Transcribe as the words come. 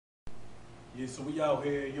Yeah, so we out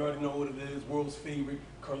here. You already know what it is. World's favorite,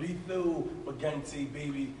 Carlito Bagante,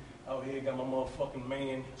 baby. Out here, got my motherfucking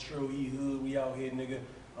man, Trill E Hood. We out here, nigga.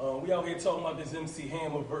 We out here talking about this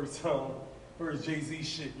McHammer versus Jay-Z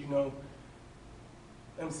shit, you know.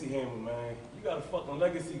 McHammer, man. You got a fucking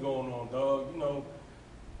legacy going on, dog. You know,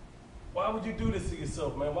 why would you do this to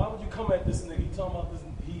yourself, man? Why would you come at this nigga? You talking about this,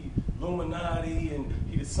 he Illuminati and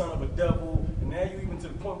he the son of a devil, and now you even to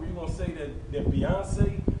the point where you gonna say that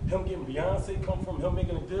Beyonce, him getting Beyonce come from him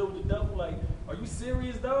making a deal with the devil? Like, are you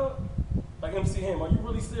serious, dog? Like McHammer, are you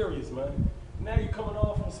really serious, man? Now you coming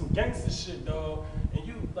off on some gangster shit, dog. And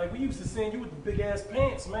you, like we used to seeing you with the big ass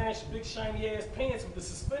pants, man, big shiny ass pants with the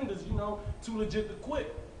suspenders, you know, too legit to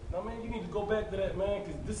quit. Now, man, you need to go back to that, man,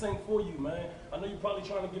 because this ain't for you, man. I know you're probably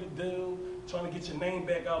trying to get a deal, trying to get your name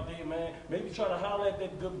back out there, man. Maybe try to holler at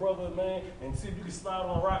that good brother, man, and see if you can slide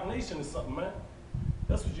on Rock Nation or something, man.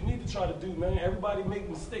 That's what you need to try to do, man. Everybody make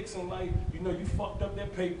mistakes in life. You know, you fucked up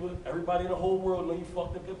that paper. Everybody in the whole world know you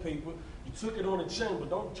fucked up that paper. You took it on the chin, but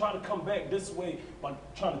don't try to come back this way by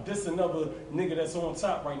trying to diss another nigga that's on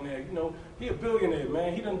top right now. You know, he a billionaire,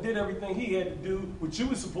 man. He done did everything he had to do, what you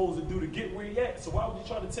was supposed to do to get where he at. So why would you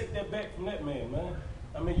try to take that back from that man, man?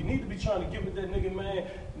 I mean, you need to be trying to get with that nigga, man.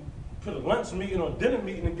 Put a lunch meeting or dinner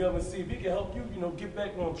meeting together and see if he can help you, you know, get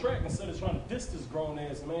back on track instead of trying to diss this grown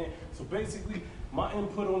ass man. So basically, my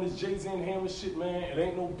input on this Jay-Z and Hammer shit, man, it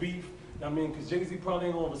ain't no beef. I mean, because Jay-Z probably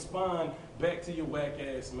ain't gonna respond back to your whack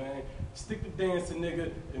ass, man. Stick to dancing,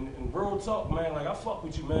 nigga, and real talk, man. Like, I fuck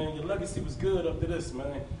with you, man. Your legacy was good up to this,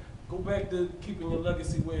 man. Go back to keeping your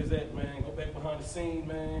legacy where it's at, man. Go back behind the scene,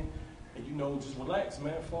 man. And, you know, just relax,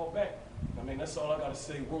 man. Fall back. I mean, that's all I gotta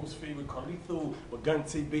say. World's favorite, Carlito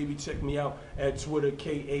Bagante, baby. Check me out at Twitter,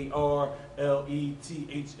 KARLETHAL.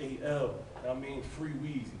 I mean, Free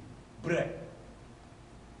Weezy. Breh.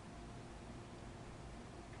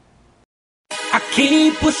 I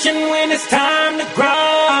keep pushing when it's time to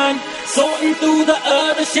grind, sorting through the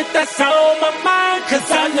other shit that's on my mind. Cause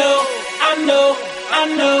I know,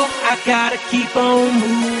 I gotta keep on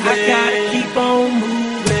moving. I gotta keep on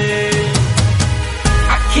moving.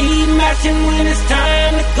 I keep matching when it's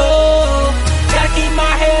time to go. Gotta keep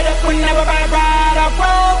my head up whenever I ride or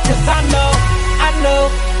roll. Cause I know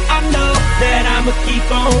that I'ma keep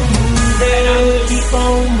on moving.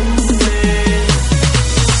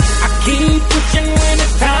 Keep pushing when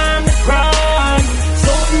it's time to grind,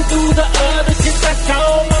 sorting through the other shit that's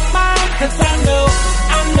on my mind. Cause I know,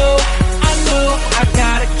 I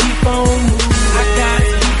gotta keep on moving. I gotta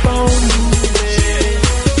keep on moving.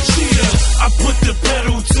 I put the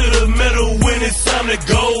pedal to the metal when it's time to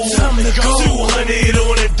go. 200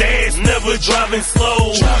 on the dash, never driving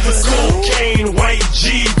slow. Cocaine, white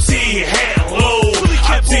GT, hat low.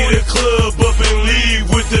 I tear the club up and leave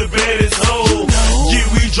with the baddest hoe. Yeah,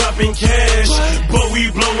 we dropping cash, but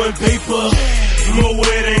we blowing paper. More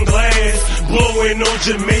wet than glass, blowing on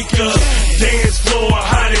Jamaica. Dance floor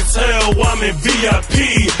hot as hell, I'm in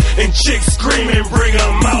VIP. And chicks screaming, bring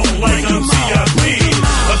them out like I'm VIP.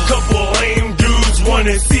 A couple lame dudes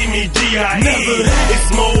wanna see me D.I.E. It's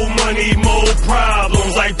more money, more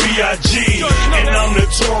problems like B.I.G. And I'm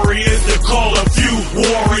notorious to call a few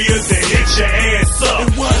warriors to hit your ass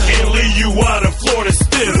up and leave you out of Florida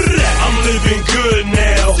stiff. I'm living good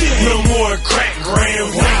now, no more crack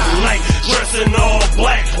grams. Like dressing all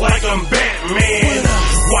black like I'm Batman.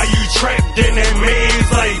 Why you trapped in that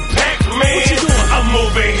maze like Pac-Man? I'm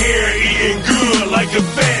over here eating good like a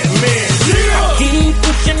fat man. I keep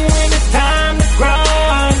pushing when it's time to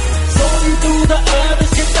grind, sorting through the other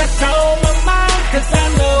shit that's on my mind. Cause I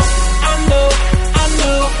know,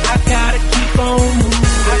 I gotta keep on moving.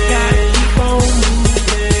 I gotta keep on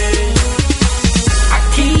moving. I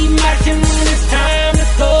keep matching when it's time to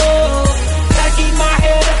go. Gotta keep my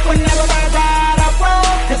head up whenever I ride or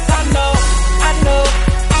roll. Cause I know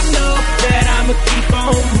that I'ma keep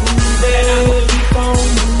on moving. I'ma keep on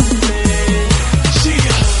moving.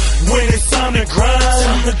 When it's time to grind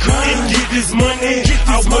and get this money,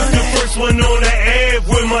 I was the first one on the ad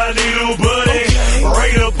with my little buddy.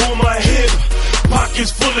 Right up on my hip,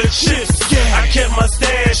 pockets full of chips. I kept my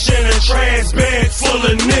stash in a trash bag full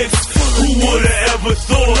of nips. Who would've ever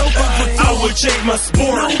thought I would change my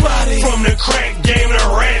sport? From the crack game to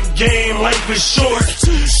rap game, life is short.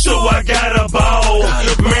 So I gotta ball,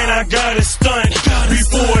 man, I gotta stunt.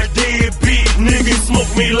 Before a deadbeat, niggas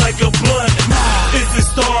smoke me like a blunt. It's a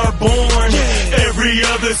star born every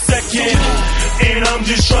other second, and I'm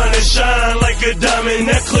just trying to shine like a diamond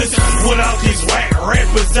necklace. Without these whack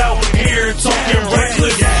rappers out here talking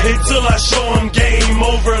reckless, until I show them game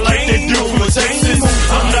over like they do for Texas.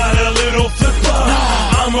 I'm not a little flipper,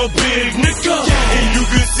 I'm a big nigga, and you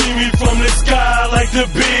can see me me from the sky like the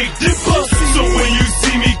Big Dipper. So when you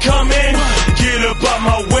see me coming, get up out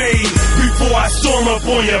my way before I storm up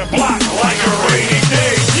on your block like a rainy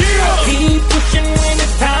day. Yeah. Keep pushing when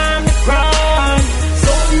it's time to grind.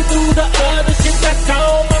 Sorting through the other shit that's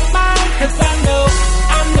on my mind. 'Cause I know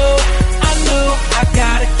I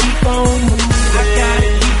gotta keep on moving. I gotta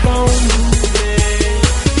keep on moving.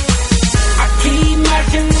 I keep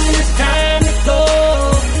marching when it's time to go.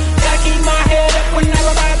 Gotta keep my head up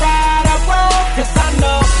whenever I ride I roll. 'Cause I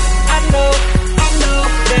know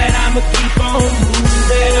that I'ma keep on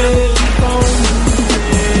moving.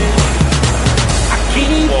 I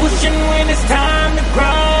keep pushing when it's time to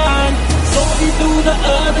grind. Sorting through the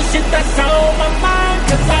other shit that's on my mind.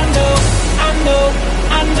 'Cause I know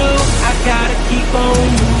I gotta keep on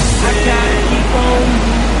moving. I gotta keep on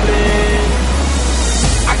moving.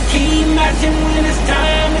 I keep marching when it's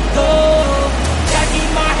time to go. Gotta keep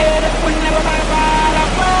my head up whenever I ride.